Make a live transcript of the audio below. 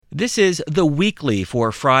This is The Weekly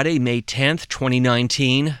for Friday, May 10th,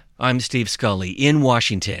 2019. I'm Steve Scully in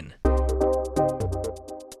Washington.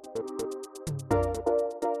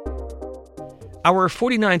 Our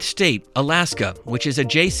 49th state, Alaska, which is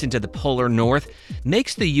adjacent to the polar north,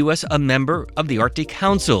 makes the U.S. a member of the Arctic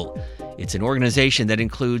Council. It's an organization that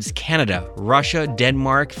includes Canada, Russia,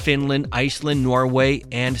 Denmark, Finland, Iceland, Norway,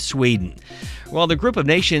 and Sweden. While the group of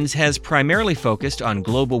nations has primarily focused on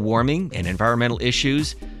global warming and environmental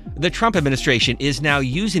issues, the Trump administration is now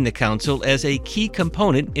using the Council as a key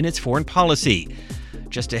component in its foreign policy.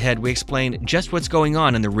 Just ahead, we explain just what's going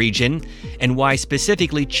on in the region and why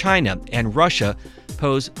specifically China and Russia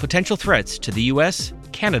pose potential threats to the U.S.,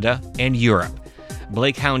 Canada, and Europe.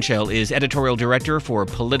 Blake Hounshell is editorial director for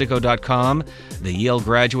Politico.com. The Yale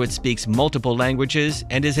graduate speaks multiple languages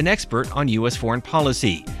and is an expert on U.S. foreign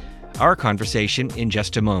policy. Our conversation in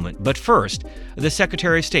just a moment. But first, the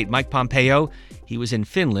Secretary of State, Mike Pompeo, he was in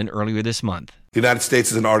Finland earlier this month. The United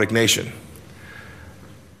States is an Arctic nation.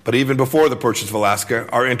 But even before the purchase of Alaska,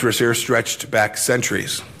 our interests here stretched back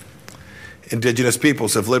centuries. Indigenous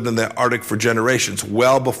peoples have lived in the Arctic for generations,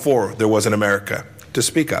 well before there was an America to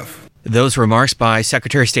speak of. Those remarks by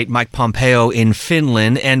Secretary of State Mike Pompeo in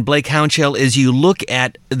Finland. And Blake Hounshell, as you look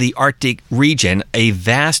at the Arctic region, a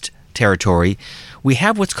vast territory, we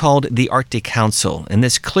have what's called the Arctic Council. And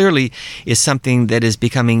this clearly is something that is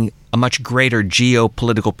becoming a much greater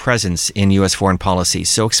geopolitical presence in U.S. foreign policy.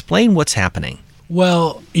 So explain what's happening.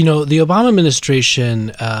 Well, the Obama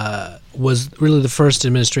administration was really the first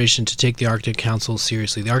administration to take the Arctic Council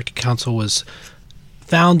seriously. The Arctic Council was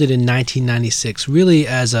founded in 1996 really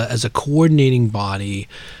as a coordinating body,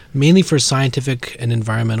 mainly for scientific and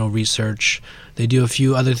environmental research. They do a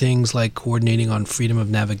few other things like coordinating on freedom of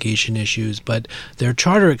navigation issues, but their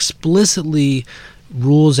charter explicitly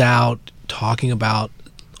rules out talking about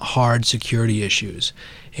hard security issues.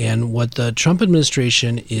 And what the Trump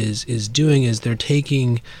administration is doing is they're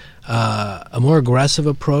taking a more aggressive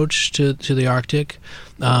approach to the Arctic.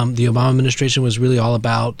 The Obama administration was really all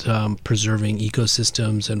about preserving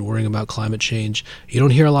ecosystems and worrying about climate change. You don't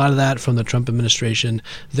hear a lot of that from the Trump administration.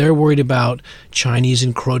 They're worried about Chinese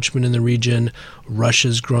encroachment in the region,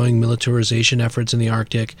 Russia's growing militarization efforts in the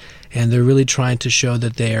Arctic, and they're really trying to show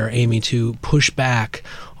that they are aiming to push back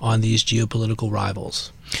on these geopolitical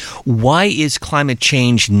rivals. Why is climate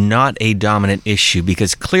change not a dominant issue?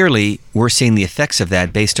 Because clearly we're seeing the effects of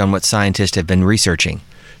that based on what scientists have been researching.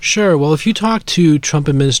 Sure. Well, if you talk to Trump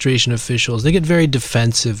administration officials, they get very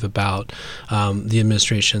defensive about the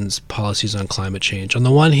administration's policies on climate change. On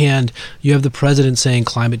the one hand, you have the president saying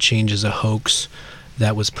climate change is a hoax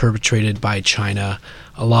that was perpetrated by China.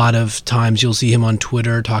 A lot of times you'll see him on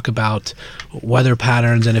Twitter talk about weather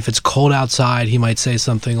patterns, and if it's cold outside, he might say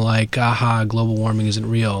something like, aha, global warming isn't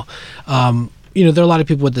real. There are a lot of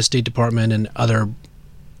people at the State Department and other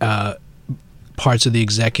parts of the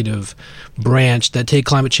executive branch that take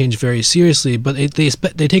climate change very seriously, but they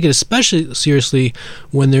take it especially seriously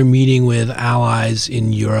when they're meeting with allies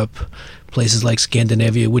in Europe, places like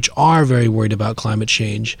Scandinavia, which are very worried about climate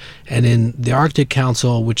change. And in the Arctic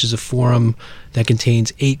Council, which is a forum that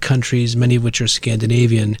contains 8 countries, many of which are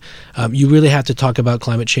Scandinavian, you really have to talk about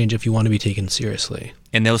climate change if you want to be taken seriously.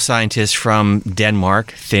 And those scientists from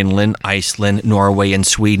Denmark, Finland, Iceland, Norway, and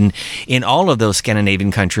Sweden, in all of those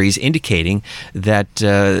Scandinavian countries, indicating that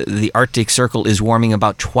the Arctic Circle is warming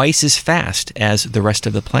about twice as fast as the rest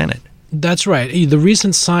of the planet. That's right. The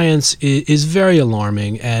recent science is very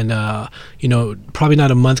alarming, and probably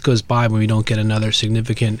not a month goes by when we don't get another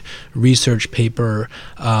significant research paper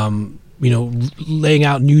laying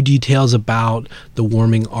out new details about the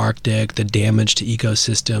warming Arctic, the damage to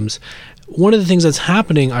ecosystems. One of the things that's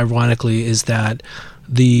happening, ironically, is that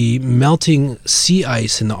the melting sea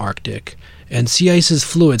ice in the Arctic, and sea ice is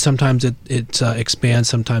fluid. Sometimes it expands,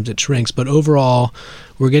 sometimes it shrinks. But overall,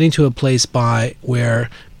 we're getting to a place where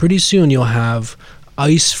pretty soon you'll have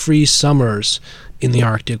ice-free summers in the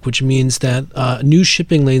Arctic, which means that new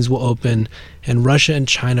shipping lanes will open, and Russia and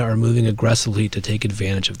China are moving aggressively to take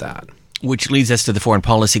advantage of that. Which leads us to the foreign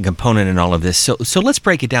policy component in all of this. So let's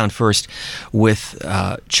break it down first with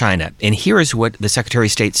China. And here is what the Secretary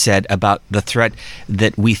of State said about the threat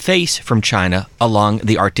that we face from China along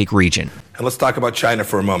the Arctic region. And let's talk about China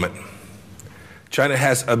for a moment. China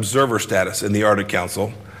has observer status in the Arctic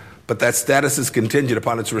Council, but that status is contingent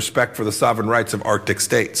upon its respect for the sovereign rights of Arctic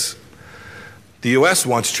states. The U.S.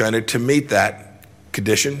 wants China to meet that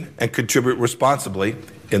condition and contribute responsibly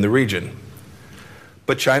in the region.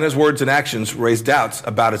 But China's words and actions raise doubts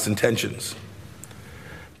about its intentions.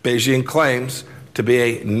 Beijing claims to be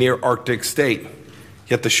a near-Arctic state,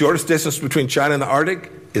 yet the shortest distance between China and the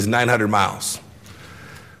Arctic is 900 miles.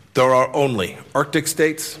 There are only Arctic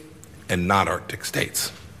states and non-Arctic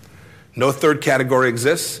states. No third category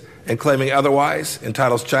exists, and claiming otherwise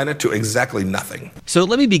entitles China to exactly nothing. So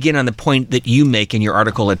let me begin on the point that you make in your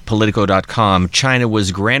article at Politico.com. China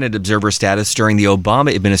was granted observer status during the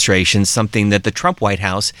Obama administration, something that the Trump White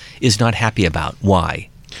House is not happy about. Why?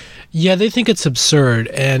 Yeah, they think it's absurd.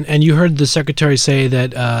 And you heard the secretary say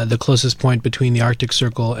that the closest point between the Arctic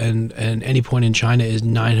Circle and any point in China is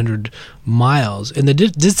 900 miles. And the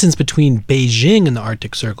distance between Beijing and the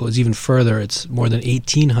Arctic Circle is even further. It's more than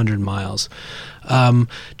 1,800 miles.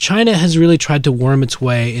 China has really tried to worm its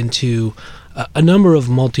way into a number of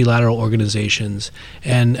multilateral organizations.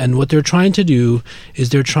 And what they're trying to do is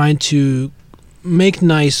they're trying to make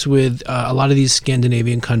nice with a lot of these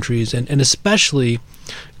Scandinavian countries, and especially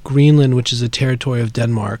Greenland, which is a territory of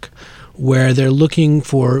Denmark, where they're looking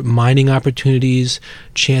for mining opportunities,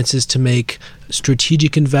 chances to make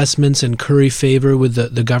strategic investments and curry favor with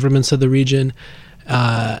the governments of the region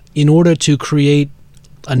in order to create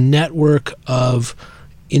a network of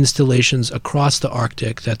installations across the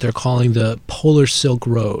Arctic that they're calling the Polar Silk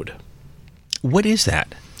Road. What is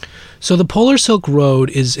that? So the Polar Silk Road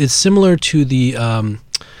is similar to the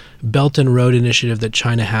Belt and Road Initiative that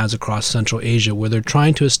China has across Central Asia, where they're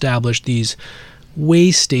trying to establish these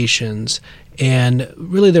way stations, and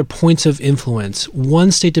really they're points of influence.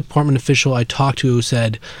 One State Department official I talked to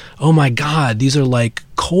said, "Oh my God, these are like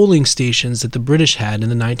coaling stations that the British had in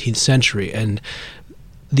the 19th century." And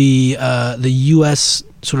the U.S.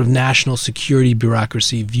 sort of national security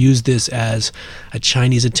bureaucracy views this as a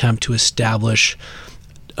Chinese attempt to establish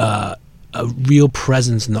a real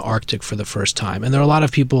presence in the Arctic for the first time. And there are a lot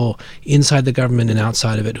of people inside the government and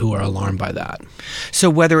outside of it who are alarmed by that. So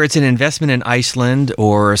whether it's an investment in Iceland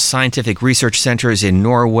or scientific research centers in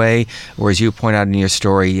Norway, or as you point out in your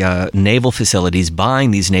story, naval facilities,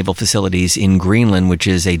 buying these naval facilities in Greenland, which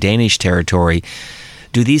is a Danish territory,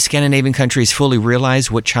 do these Scandinavian countries fully realize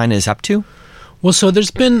what China is up to? Well, so there's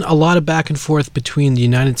been a lot of back and forth between the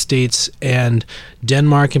United States and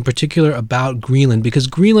Denmark in particular about Greenland, because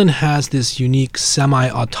Greenland has this unique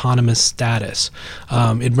semi-autonomous status.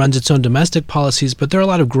 It runs its own domestic policies, but there are a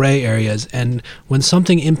lot of gray areas. And when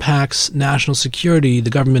something impacts national security, the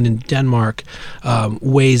government in Denmark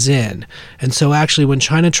weighs in. And so actually when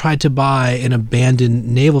China tried to buy an abandoned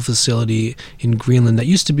naval facility in Greenland that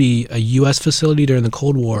used to be a U.S. facility during the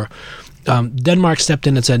Cold War, Denmark stepped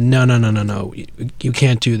in and said, no, you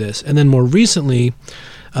can't do this. And then more recently,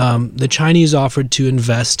 the Chinese offered to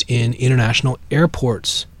invest in international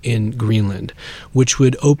airports in Greenland, which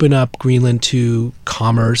would open up Greenland to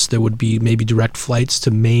commerce. There would be maybe direct flights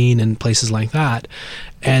to Maine and places like that.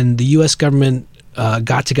 And the U.S. government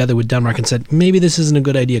got together with Denmark and said, maybe this isn't a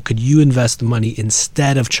good idea. Could you invest the money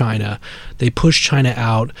instead of China? They pushed China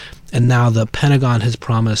out, and now the Pentagon has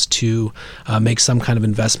promised to make some kind of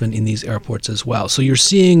investment in these airports as well. So you're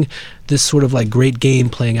seeing this sort of like great game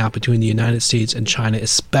playing out between the United States and China,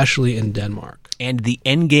 especially in Denmark. And the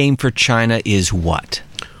end game for China is what?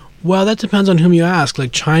 Well, that depends on whom you ask.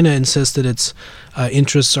 Like, China insists that its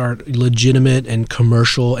interests are legitimate and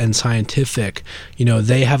commercial and scientific. You know,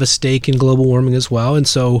 they have a stake in global warming as well, and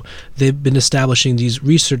so they've been establishing these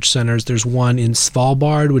research centers. There's one in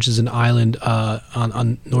Svalbard, which is an island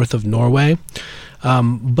on north of Norway.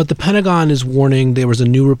 But the Pentagon is warning. There was a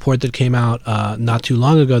new report that came out not too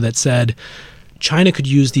long ago that said China could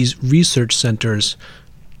use these research centers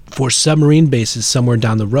for submarine bases somewhere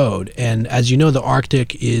down the road. And as you know, the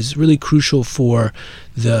Arctic is really crucial for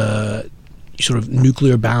the sort of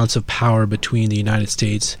nuclear balance of power between the United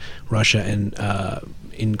States, Russia, and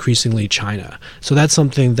increasingly China. So that's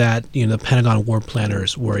something that, you know, the Pentagon war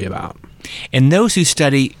planners worry about. And those who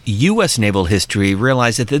study U.S. naval history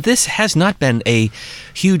realize that this has not been a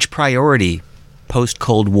huge priority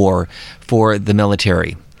post-Cold War for the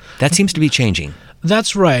military. That seems to be changing.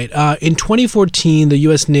 That's right. In 2014, the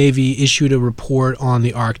U.S. Navy issued a report on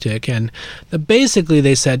the Arctic, and basically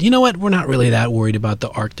they said, you know what, we're not really that worried about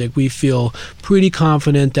the Arctic. We feel pretty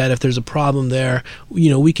confident that if there's a problem there,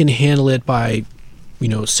 you know, we can handle it by, you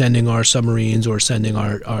know, sending our submarines or sending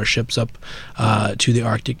our ships up to the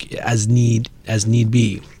Arctic as need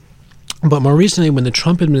be. But more recently, when the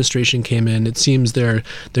Trump administration came in, it seems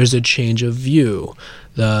there's a change of view.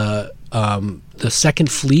 The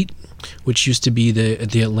Second Fleet, which used to be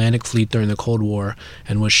the Atlantic Fleet during the Cold War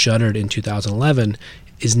and was shuttered in 2011,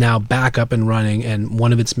 is now back up and running, and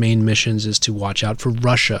one of its main missions is to watch out for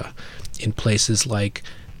Russia in places like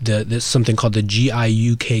there's something called the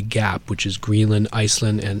GIUK Gap, which is Greenland,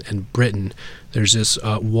 Iceland, and Britain. There's this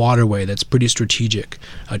waterway that's pretty strategic,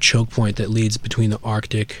 a choke point that leads between the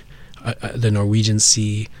Arctic, the Norwegian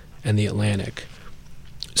Sea, and the Atlantic.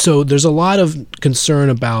 So there's a lot of concern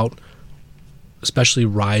about especially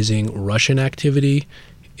rising Russian activity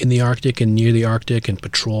in the Arctic and near the Arctic, and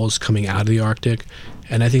patrols coming out of the Arctic.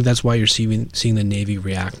 And I think that's why you're seeing the Navy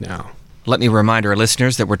react now. Let me remind our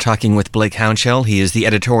listeners that we're talking with Blake Hounshell. He is the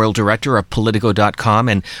editorial director of Politico.com,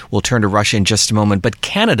 and we'll turn to Russia in just a moment. But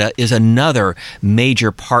Canada is another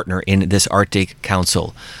major partner in this Arctic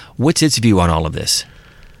Council. What's its view on all of this?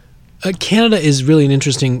 Canada is really an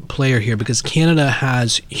interesting player here because Canada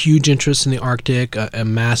has huge interests in the Arctic, a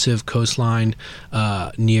massive coastline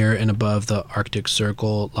near and above the Arctic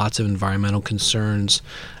Circle, lots of environmental concerns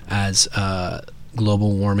as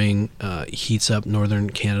global warming heats up northern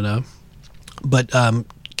Canada. But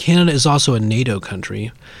Canada is also a NATO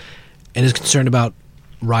country and is concerned about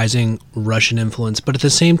rising Russian influence. But at the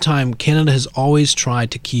same time, Canada has always tried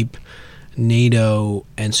to keep NATO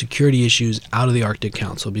and security issues out of the Arctic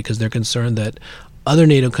Council because they're concerned that other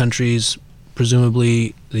NATO countries,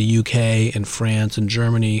 presumably the UK and France and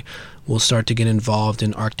Germany, will start to get involved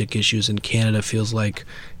in Arctic issues, and Canada feels like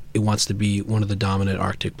it wants to be one of the dominant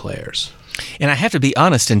Arctic players. And I have to be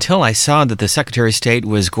honest, until I saw that the Secretary of State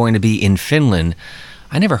was going to be in Finland,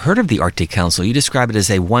 I never heard of the Arctic Council. You describe it as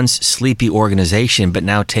a once sleepy organization, but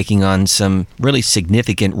now taking on some really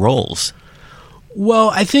significant roles. Well,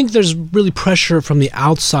 I think there's really pressure from the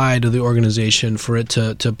outside of the organization for it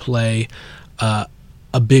to play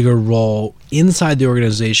a bigger role. Inside the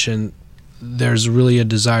organization, there's really a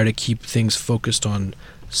desire to keep things focused on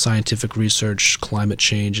scientific research, climate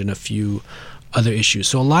change, and a few other issues.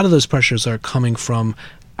 So a lot of those pressures are coming from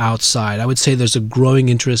outside. I would say there's a growing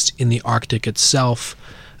interest in the Arctic itself,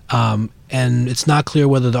 and it's not clear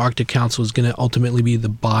whether the Arctic Council is going to ultimately be the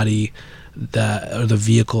body or the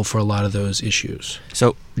vehicle for a lot of those issues.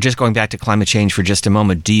 So just going back to climate change for just a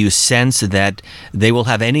moment, do you sense that they will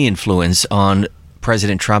have any influence on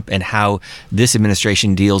President Trump and how this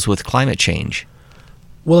administration deals with climate change?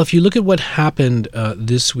 Well, if you look at what happened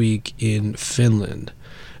this week in Finland,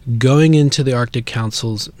 going into the Arctic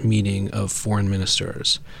Council's meeting of foreign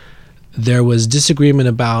ministers, there was disagreement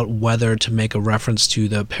about whether to make a reference to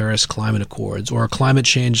the Paris Climate Accords or climate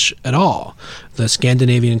change at all. The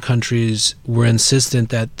Scandinavian countries were insistent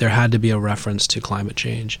that there had to be a reference to climate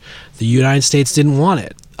change. The United States didn't want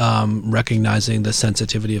it, recognizing the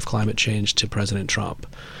sensitivity of climate change to President Trump.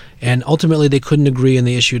 And ultimately, they couldn't agree, and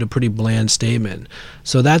they issued a pretty bland statement.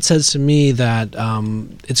 So that says to me that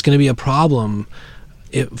it's going to be a problem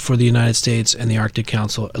for the United States and the Arctic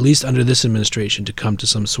Council, at least under this administration, to come to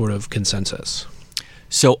some sort of consensus.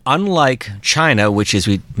 So unlike China, which, as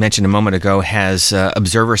we mentioned a moment ago, has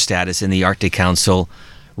observer status in the Arctic Council,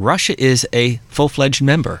 Russia is a full-fledged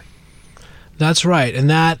member. That's right. And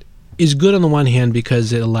that is good on the one hand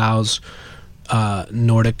because it allows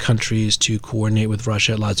Nordic countries to coordinate with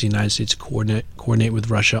Russia. It allows the United States to coordinate with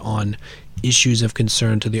Russia on issues of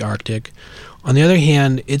concern to the Arctic. On the other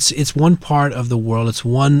hand, it's one part of the world, it's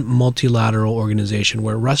one multilateral organization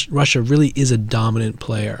where Russia really is a dominant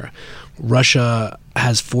player. Russia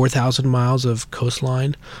has 4,000 miles of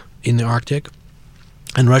coastline in the Arctic,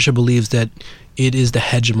 and Russia believes that it is the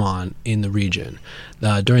hegemon in the region.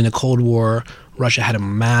 During the Cold War, Russia had a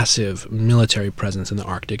massive military presence in the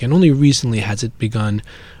Arctic, and only recently has it begun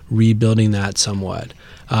rebuilding that somewhat.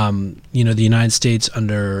 The United States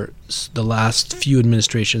under the last few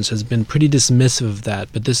administrations has been pretty dismissive of that,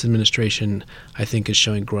 but this administration, I think, is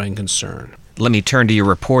showing growing concern. Let me turn to your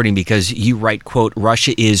reporting because you write, quote,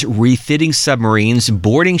 Russia is refitting submarines,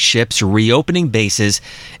 boarding ships, reopening bases,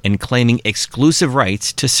 and claiming exclusive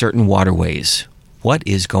rights to certain waterways. What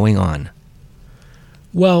is going on?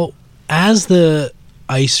 Well, as the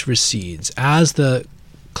ice recedes, as the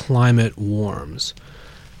climate warms,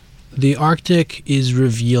 the Arctic is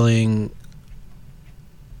revealing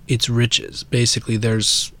its riches. Basically,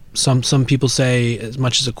 there's some people say as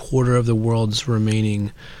much as a quarter of the world's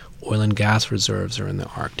remaining oil and gas reserves are in the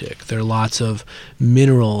Arctic. There are lots of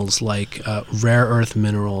minerals, like rare earth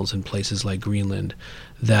minerals in places like Greenland,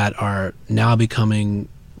 that are now becoming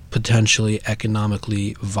potentially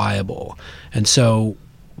economically viable. And so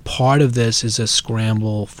part of this is a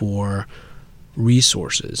scramble for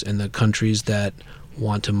resources, and the countries that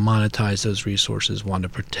want to monetize those resources want to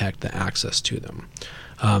protect the access to them.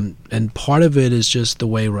 And part of it is just the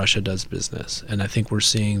way Russia does business. And I think we're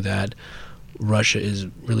seeing that Russia is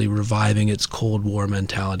really reviving its Cold War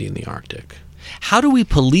mentality in the Arctic. How do we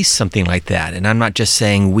police something like that? And I'm not just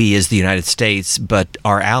saying we as the United States, but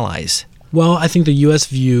our allies. Well, I think the U.S.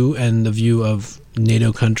 view and the view of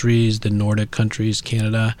NATO countries, the Nordic countries,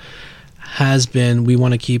 Canada, has been, we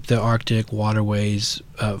want to keep the Arctic waterways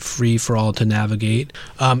free for all to navigate.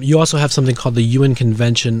 You also have something called the UN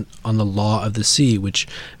Convention on the Law of the Sea, which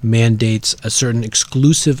mandates a certain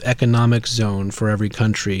exclusive economic zone for every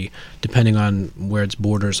country, depending on where its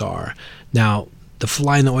borders are. Now, the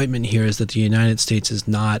fly in the ointment here is that the United States has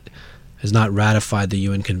not ratified the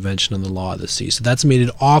UN Convention on the Law of the Sea. So that's made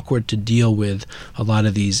it awkward to deal with a lot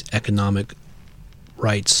of these economic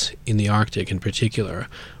rights in the Arctic in particular.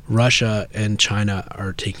 Russia and China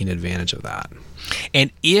are taking advantage of that.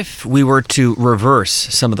 And if we were to reverse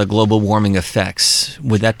some of the global warming effects,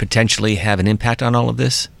 would that potentially have an impact on all of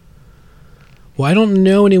this? Well, I don't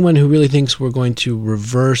know anyone who really thinks we're going to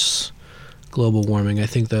reverse global warming. I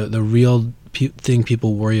think the real thing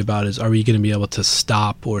people worry about is, are we going to be able to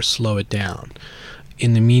stop or slow it down?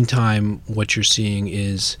 In the meantime, what you're seeing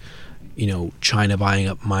is, China buying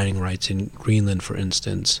up mining rights in Greenland, for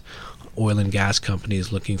instance, oil and gas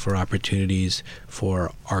companies looking for opportunities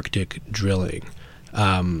for Arctic drilling.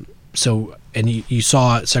 And you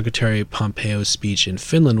saw Secretary Pompeo's speech in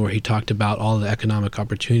Finland where he talked about all the economic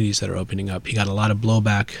opportunities that are opening up. He got a lot of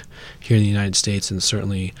blowback here in the United States and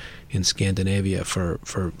certainly in Scandinavia for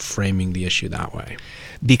framing the issue that way.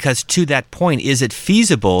 Because to that point, is it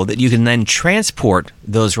feasible that you can then transport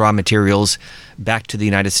those raw materials back to the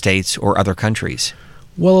United States or other countries?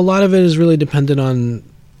 Well, a lot of it is really dependent on,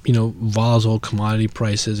 volatile commodity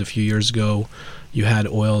prices. A few years ago, you had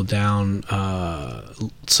oil down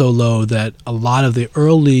so low that a lot of the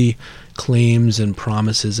early claims and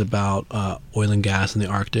promises about oil and gas in the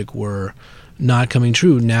Arctic were not coming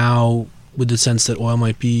true. Now, with the sense that oil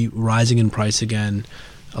might be rising in price again,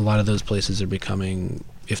 a lot of those places are becoming,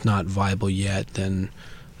 if not viable yet, then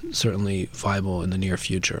certainly viable in the near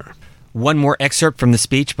future. One more excerpt from the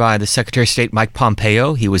speech by the Secretary of State Mike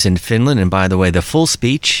Pompeo. He was in Finland, and by the way, the full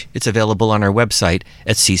speech, it's available on our website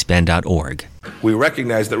at cspan.org. We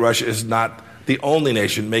recognize that Russia is not the only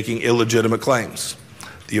nation making illegitimate claims.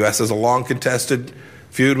 The U.S. has a long contested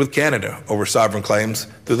feud with Canada over sovereign claims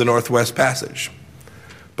through the Northwest Passage.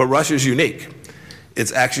 But Russia is unique.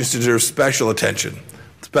 Its actions deserve special attention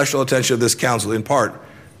of this council, in part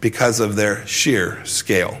because of their sheer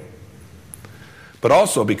scale, but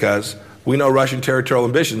also because we know Russian territorial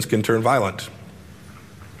ambitions can turn violent.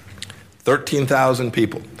 13,000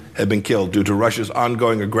 people have been killed due to Russia's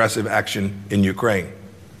ongoing aggressive action in Ukraine.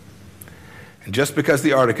 And just because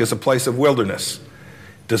the Arctic is a place of wilderness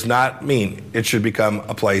does not mean it should become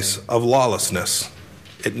a place of lawlessness.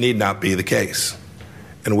 It need not be the case.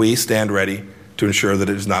 And we stand ready to ensure that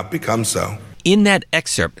it does not become so. In that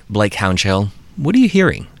excerpt, Blake Hounshill, what are you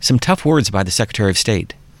hearing? Some tough words by the Secretary of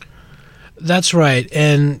State. That's right.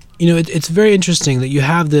 And, it's very interesting that you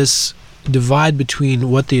have this divide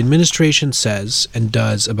between what the administration says and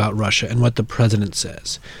does about Russia and what the president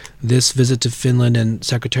says. This visit to Finland and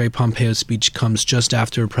Secretary Pompeo's speech comes just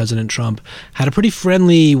after President Trump had a pretty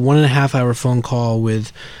friendly 1.5-hour phone call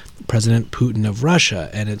with President Putin of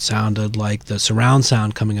Russia, and it sounded like the surround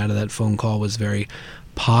sound coming out of that phone call was very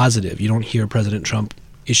positive. You don't hear President Trump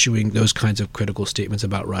issuing those kinds of critical statements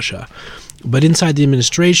about Russia. But inside the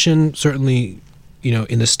administration, certainly,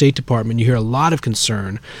 in the State Department, you hear a lot of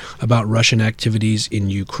concern about Russian activities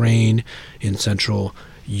in Ukraine, in Central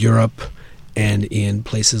Europe, and in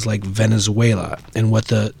places like Venezuela. And what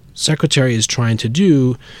the secretary is trying to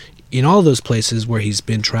do in all those places where he's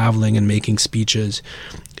been traveling and making speeches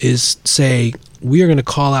is say, we are going to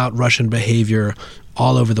call out Russian behavior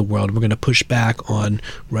all over the world. We're going to push back on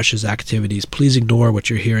Russia's activities. Please ignore what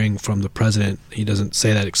you're hearing from the president. He doesn't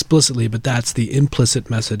say that explicitly, but that's the implicit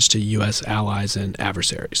message to U.S. allies and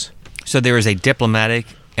adversaries. So there is a diplomatic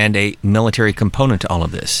and a military component to all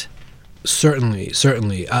of this. Certainly.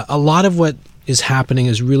 A lot of what is happening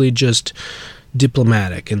is really just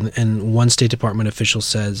diplomatic, and one State Department official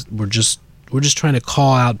says we're just trying to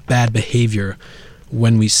call out bad behavior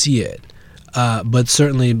when we see it. But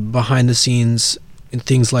certainly behind the scenes, in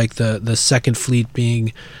things like the Second Fleet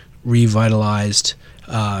being revitalized,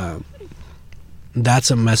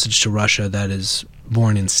 that's a message to Russia that is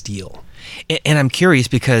born in steel. And I'm curious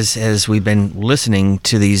because as we've been listening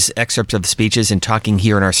to these excerpts of the speeches and talking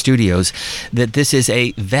here in our studios, that this is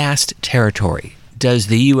a vast territory. Does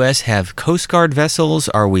the U.S. have Coast Guard vessels?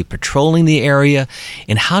 Are we patrolling the area?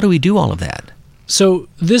 And how do we do all of that? So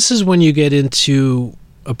this is when you get into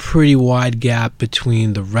a pretty wide gap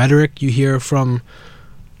between the rhetoric you hear from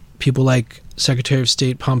people like Secretary of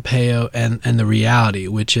State Pompeo and the reality,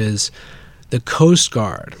 which is the Coast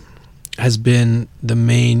Guard has been the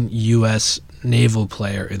main U.S. naval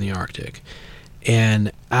player in the Arctic.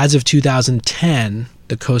 And as of 2010,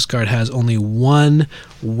 the Coast Guard has only one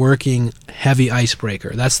working heavy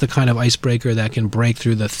icebreaker. That's the kind of icebreaker that can break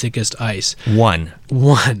through the thickest ice. One.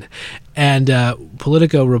 And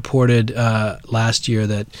Politico reported last year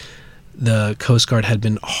that the Coast Guard had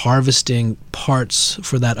been harvesting parts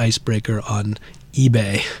for that icebreaker on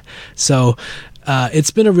eBay. So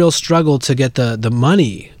it's been a real struggle to get the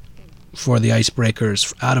money for the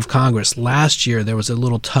icebreakers out of Congress. Last year, there was a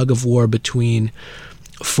little tug of war between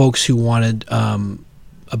folks who wanted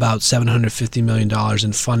about $750 million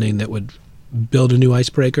in funding that would build a new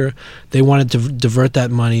icebreaker. They wanted to divert that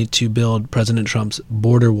money to build President Trump's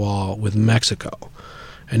border wall with Mexico.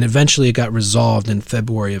 And eventually it got resolved in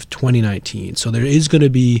February of 2019. So there is going to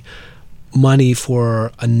be money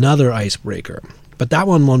for another icebreaker. But that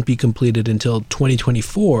one won't be completed until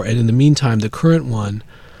 2024. And in the meantime, the current one,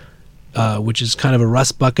 which is kind of a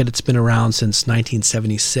rust bucket, it's been around since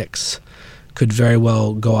 1976, could very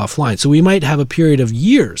well go offline. So we might have a period of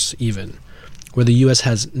years even where the U.S.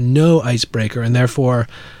 has no icebreaker and therefore,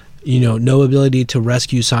 no ability to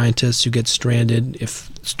rescue scientists who get stranded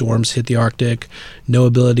if storms hit the Arctic, no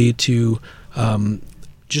ability to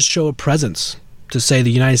just show a presence to say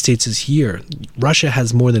the United States is here. Russia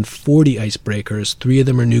has more than 40 icebreakers. 3 of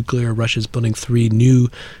them are nuclear. Russia's building 3 new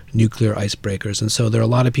nuclear icebreakers. And so there are a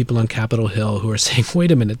lot of people on Capitol Hill who are saying,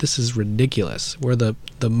 wait a minute, this is ridiculous. We're the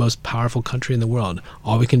most powerful country in the world.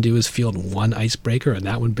 All we can do is field one icebreaker, and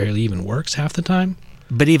that one barely even works half the time.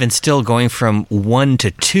 But even still, going from 1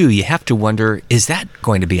 to 2, you have to wonder, is that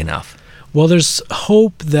going to be enough? Well, there's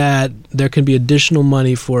hope that there can be additional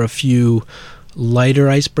money for a few lighter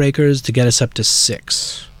icebreakers to get us up to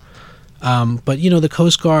 6. But, the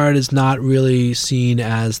Coast Guard is not really seen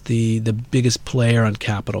as the biggest player on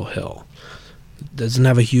Capitol Hill. It doesn't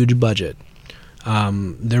have a huge budget.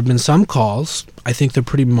 There have been some calls. I think they're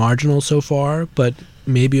pretty marginal so far, but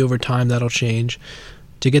maybe over time that'll change,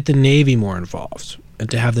 to get the Navy more involved and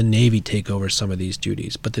to have the Navy take over some of these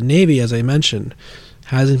duties. But the Navy, as I mentioned,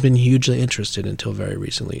 hasn't been hugely interested until very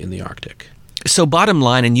recently in the Arctic. So bottom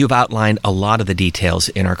line, and you've outlined a lot of the details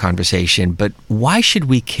in our conversation, but why should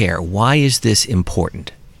we care? Why is this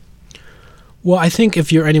important? Well, I think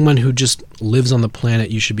if you're anyone who just lives on the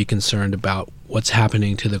planet, you should be concerned about what's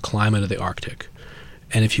happening to the climate of the Arctic.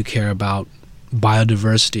 And if you care about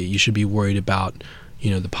biodiversity, you should be worried about,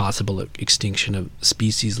 the possible extinction of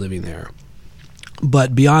species living there.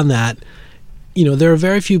 But beyond that, there are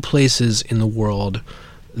very few places in the world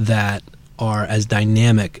that are as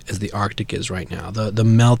dynamic as the Arctic is right now. The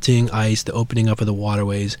melting ice, the opening up of the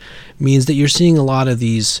waterways means that you're seeing a lot of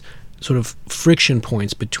these sort of friction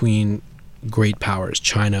points between great powers,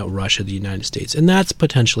 China, Russia, the United States, and that's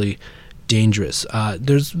potentially dangerous.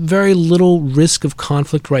 There's very little risk of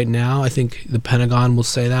conflict right now. I think the Pentagon will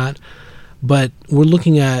say that. But we're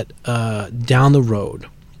looking at down the road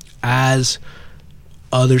as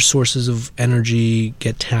other sources of energy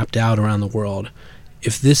get tapped out around the world.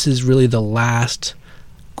 If this is really the last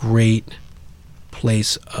great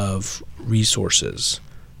place of resources,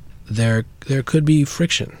 there could be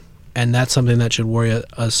friction. And that's something that should worry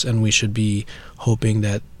us, and we should be hoping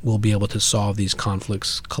that we'll be able to solve these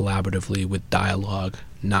conflicts collaboratively with dialogue,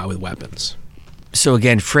 not with weapons. So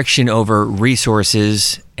again, friction over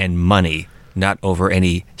resources and money, not over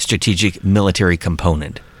any strategic military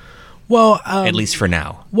component. Well, at least for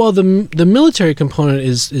now. Well, the military component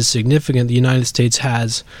is significant. The United States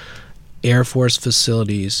has Air Force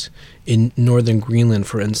facilities in northern Greenland,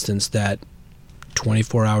 for instance, that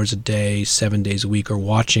 24 hours a day, 7 days a week are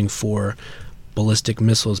watching for ballistic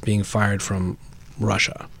missiles being fired from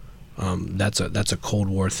Russia. That's a Cold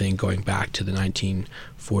War thing going back to the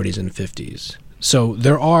 1940s and 50s. So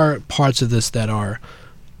there are parts of this that are,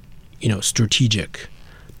 strategic.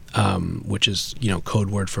 Which is, code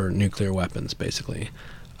word for nuclear weapons, basically.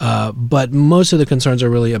 But most of the concerns are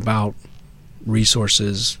really about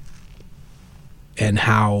resources and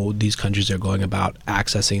how these countries are going about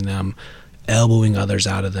accessing them, elbowing others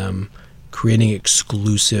out of them, creating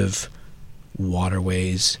exclusive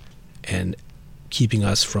waterways, and keeping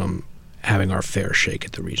us from having our fair shake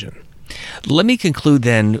at the region. Let me conclude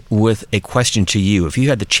then with a question to you. If you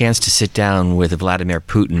had the chance to sit down with Vladimir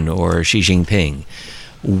Putin or Xi Jinping,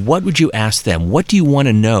 what would you ask them? What do you want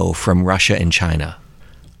to know from Russia and China?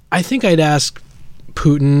 I think I'd ask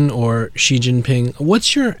Putin or Xi Jinping,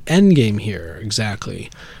 what's your end game here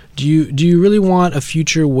exactly? Do you really want a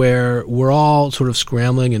future where we're all sort of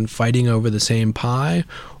scrambling and fighting over the same pie?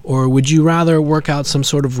 Or would you rather work out some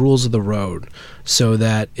sort of rules of the road so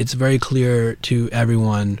that it's very clear to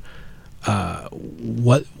everyone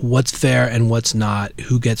what's fair and what's not,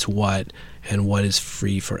 who gets what, and what is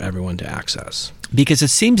free for everyone to access. Because it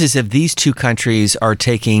seems as if these two countries are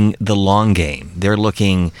taking the long game. They're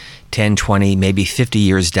looking 10, 20, maybe 50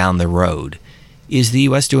 years down the road. Is the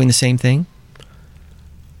U.S. doing the same thing?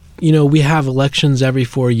 We have elections every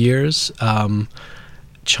 4 years.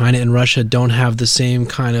 China and Russia don't have the same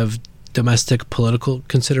kind of domestic political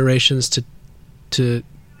considerations to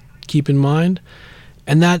keep in mind.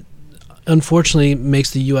 And that, unfortunately,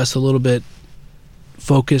 makes the U.S. a little bit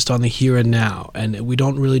focused on the here and now, and we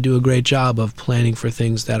don't really do a great job of planning for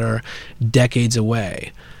things that are decades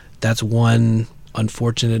away. That's one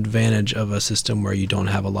unfortunate advantage of a system where you don't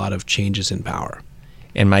have a lot of changes in power.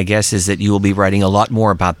 And my guess is that you will be writing a lot more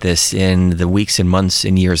about this in the weeks and months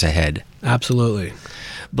and years ahead. Absolutely.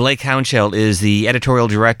 Blake Hounsell is the editorial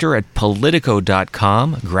director at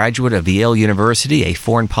Politico.com, graduate of Yale University, a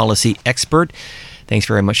foreign policy expert. Thanks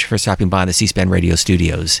very much for stopping by the C-SPAN radio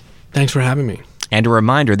studios. Thanks for having me. And a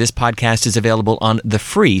reminder, this podcast is available on the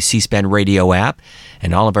free C-SPAN radio app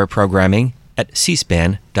and all of our programming at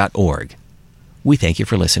cspan.org. We thank you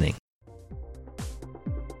for listening.